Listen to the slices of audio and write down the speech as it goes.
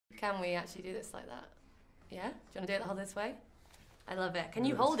Can we actually do this like that? Yeah? Do you want to do it the whole this way? I love it. Can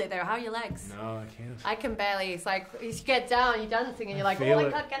you hold it there? How are your legs? No, I can't. I can barely. It's like, you get down, you're dancing, and you're like, oh,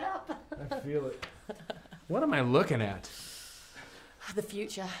 I can't get up. I feel it. What am I looking at? The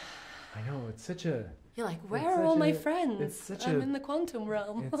future. I know, it's such a... You're like, where are all my friends? I'm in the quantum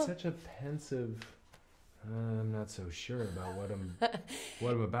realm. It's such a pensive... I'm not so sure about what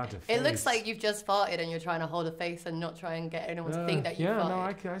I'm about to face. It looks like you've just farted and you're trying to hold a face and not try and get anyone to think that you farted.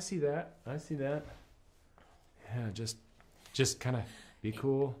 Yeah, no, I see that. I see that. Yeah, just kind of be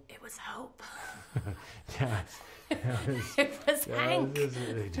cool. It was hope. Yeah. It was Hank.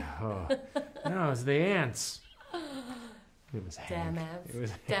 No, it was the ants. It was Damn Hank. ants. It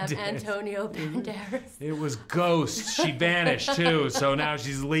was Damn Antonio Banderas. It was Ghost. She vanished too, so now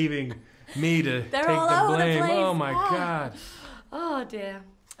she's leaving me to take all the over blame. the place. Oh my God. Oh dear.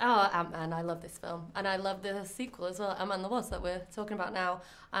 Oh, Ant-Man, I love this film. And I love the sequel as well, Ant-Man and the Wasp, that we're talking about now.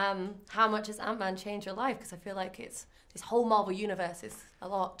 How much has Ant-Man changed your life? Because I feel like this whole Marvel universe is a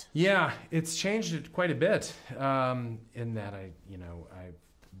lot. Yeah, it's changed it quite a bit. In that I've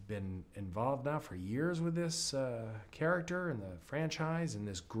been involved now for years with this character and the franchise and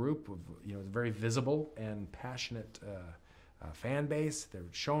this group of very visible and passionate fan base. They're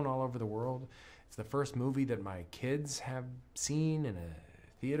shown all over the world. It's the first movie that my kids have seen in a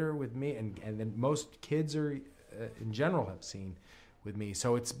theater with me, and then most kids are in general have seen with me.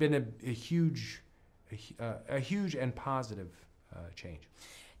 So it's been a huge and positive change.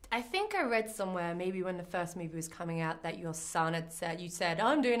 I think I read somewhere, maybe when the first movie was coming out, that your son had said, you said,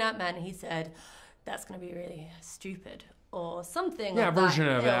 I'm doing Ant-Man, and he said, that's going to be really stupid, or something. Yeah, like version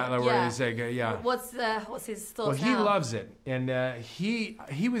that. of that, where he's like, yeah. What's his thoughts Well, he now? loves it, and he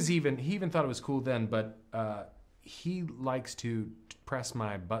even thought it was cool then, but he likes to press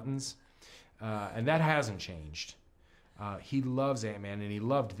my buttons, and that hasn't changed. He loves Ant-Man, and he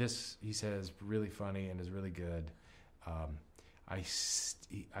loved this. He says really funny and is really good. I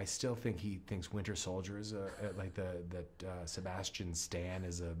still think he thinks Winter Soldier is Sebastian Stan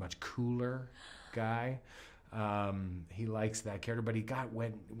is a much cooler guy. He likes that character, but he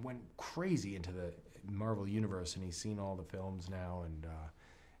went crazy into the Marvel universe, and he's seen all the films now,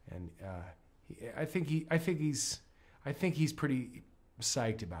 and I think he's pretty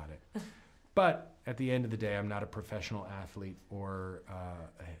psyched about it. But at the end of the day, I'm not a professional athlete or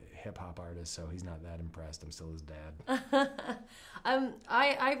a hip-hop artist, so he's not that impressed. I'm still his dad.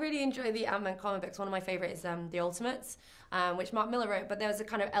 I really enjoy the Ant-Man comic books. One of my favorites is The Ultimates, which Mark Miller wrote, but there was a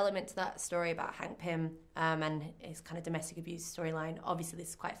kind of element to that story about Hank Pym and his kind of domestic abuse storyline. Obviously, this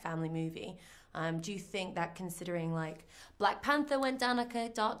is quite a family movie. Do you think that, considering like Black Panther went down like a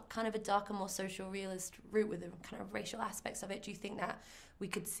darker, more social realist route with the kind of racial aspects of it, do you think that we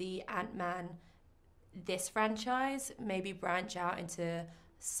could see Ant-Man, this franchise, maybe branch out into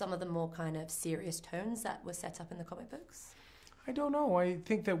some of the more kind of serious tones that were set up in the comic books? I don't know. I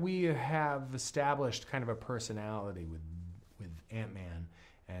think that we have established kind of a personality with Ant-Man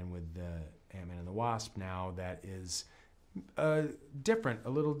and with Ant-Man and the Wasp now that is different, a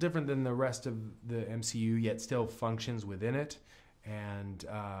little different than the rest of the MCU, yet still functions within it. And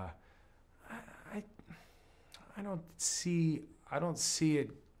I don't see it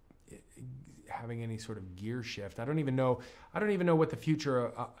having any sort of gear shift. I don't even know what the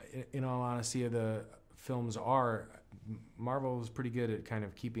future, in all honesty, of the films are. Marvel is pretty good at kind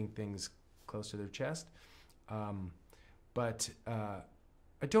of keeping things close to their chest, but I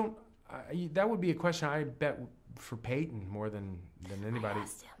don't. That would be a question I bet for Peyton more than anybody. I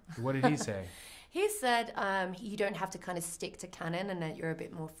asked him. What did he say? He said you don't have to kind of stick to canon, and that you're a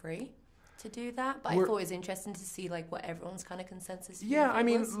bit more free to do that. But I thought it was interesting to see like what everyone's kind of consensus. Yeah, I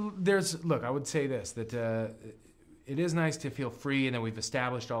mean, I would say this, that it is nice to feel free, and that we've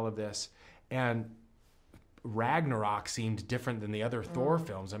established all of this, and Ragnarok seemed different than the other Thor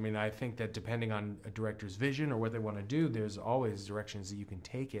films. I mean, I think that depending on a director's vision or what they want to do, there's always directions that you can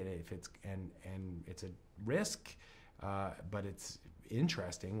take it if it's and it's a risk, but it's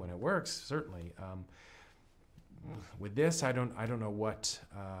interesting when it works. Certainly, with this, I don't know what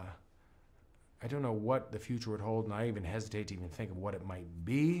the future would hold, and I even hesitate to even think of what it might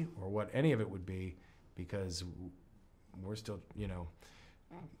be or what any of it would be, because we're still,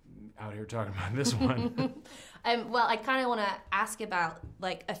 out here talking about this one. Well, I kind of want to ask about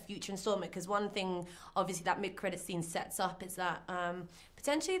like a future installment, because one thing obviously that mid-credit scene sets up is that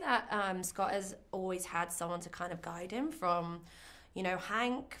potentially that Scott has always had someone to kind of guide him from,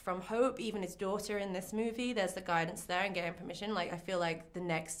 Hank, from Hope, even his daughter in this movie. There's the guidance there and getting permission. Like, I feel like the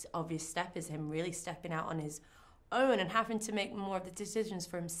next obvious step is him really stepping out on his own and having to make more of the decisions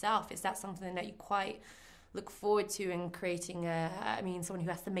for himself. Is that something that you quite look forward to in creating someone who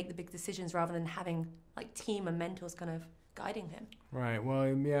has to make the big decisions rather than having like team and mentors kind of guiding him. Right. Well,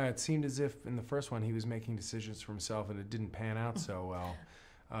 yeah, it seemed as if in the first one he was making decisions for himself, and it didn't pan out so well.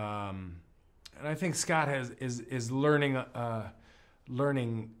 And I think Scott is learning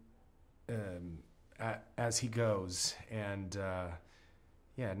as he goes, and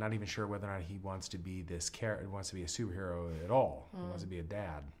not even sure whether or not he wants to be wants to be a superhero at all. He wants to be a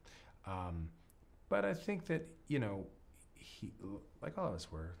dad. But I think that he, like all of us,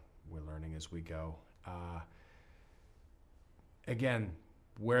 we're learning as we go. Again,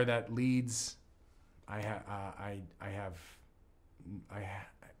 where that leads, I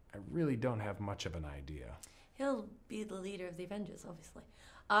really don't have much of an idea. He'll be the leader of the Avengers, obviously.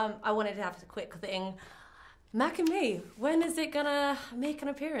 I wanted to have a quick thing. Mac and Me, when is it gonna make an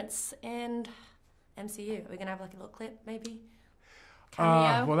appearance in MCU? Are we gonna have like a little clip, maybe?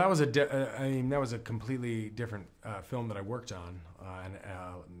 Cameo? Well, that was that was a completely different film that I worked on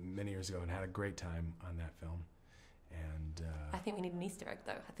many years ago, and had a great time on that film. And I think we need an Easter egg,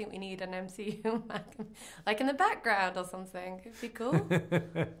 though. I think we need an MCU like in the background or something. It'd be cool.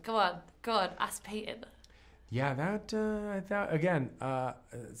 Go on, ask Peyton. Yeah,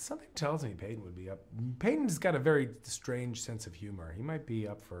 something tells me Peyton would be up. Peyton's got a very strange sense of humor. He might be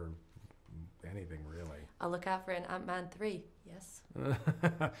up for anything, really. I'll look out for it in Ant-Man 3, yes.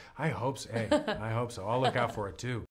 I hope so. Hey, I hope so. I'll look out for it, too.